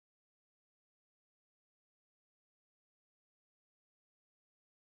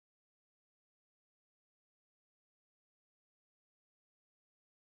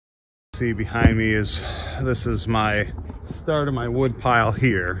see behind me is, this is my start of my wood pile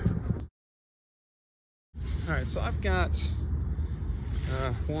here. All right, so I've got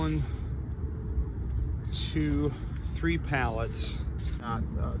 1, 2, 3 pallets, not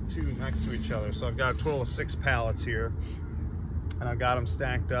 2 next to each other. So I've got a total of 6 pallets here, and I've got them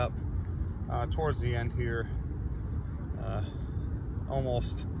stacked up towards the end here,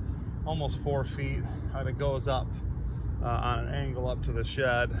 almost 4 feet. And it goes up on an angle up to the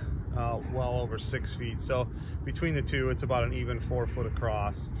shed, well over 6 feet. So between the two, it's about an even 4 foot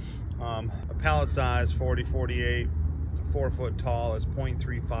across. A pallet size 40-48, 4 foot tall, is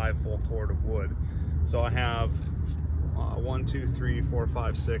 0.35 full cord of wood. So I have 1, 2, 3, 4,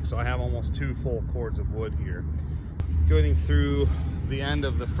 5, 6. So I have almost 2 full cords of wood here. Going through the end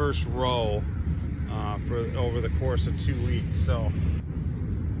of the first row for over the course of 2 weeks. So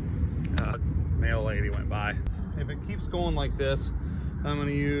mail lady went by. If it keeps going like this, I'm going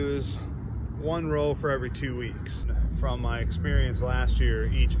to use 1 row for every 2 weeks. From my experience last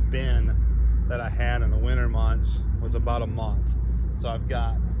year, each bin that I had in the winter months was about a month. So I've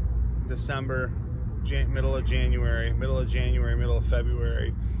got December, middle of January, middle of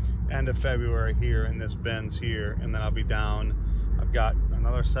February, end of February here in this bins here, and then I'll be down. I've got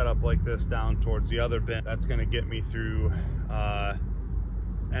another setup like this down towards the other bin. That's going to get me through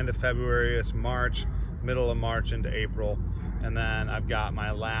end of February, it's March, middle of March into April, and then I've got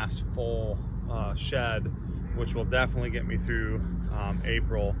my last full shed, which will definitely get me through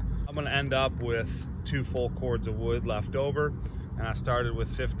April. I'm going to end up with 2 full cords of wood left over, and I started with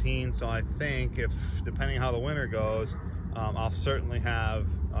 15, so I think, if depending how the winter goes, I'll certainly have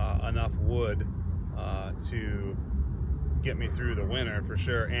enough wood to get me through the winter for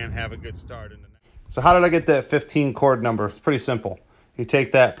sure, and have a good start. So how did I get that 15 cord number? It's pretty simple. You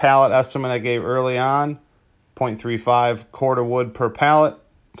take that pallet estimate I gave early on, 0.35 cord of wood per pallet,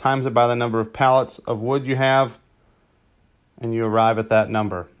 times it by the number of pallets of wood you have, and you arrive at that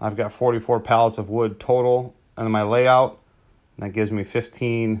number. I've got 44 pallets of wood total in my layout, and that gives me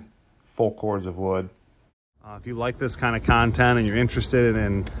 15 full cords of wood. If you like this kind of content and you're interested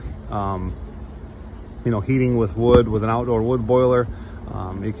in heating with wood with an outdoor wood boiler,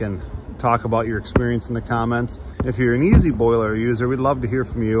 you can talk about your experience in the comments. If you're an easy boiler user, we'd love to hear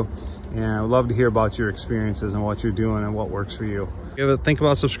from you, and I'd love to hear about your experiences and what you're doing and what works for you. Think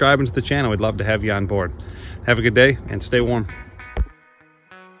about subscribing to the channel. We'd love to have you on board. Have a good day and stay warm.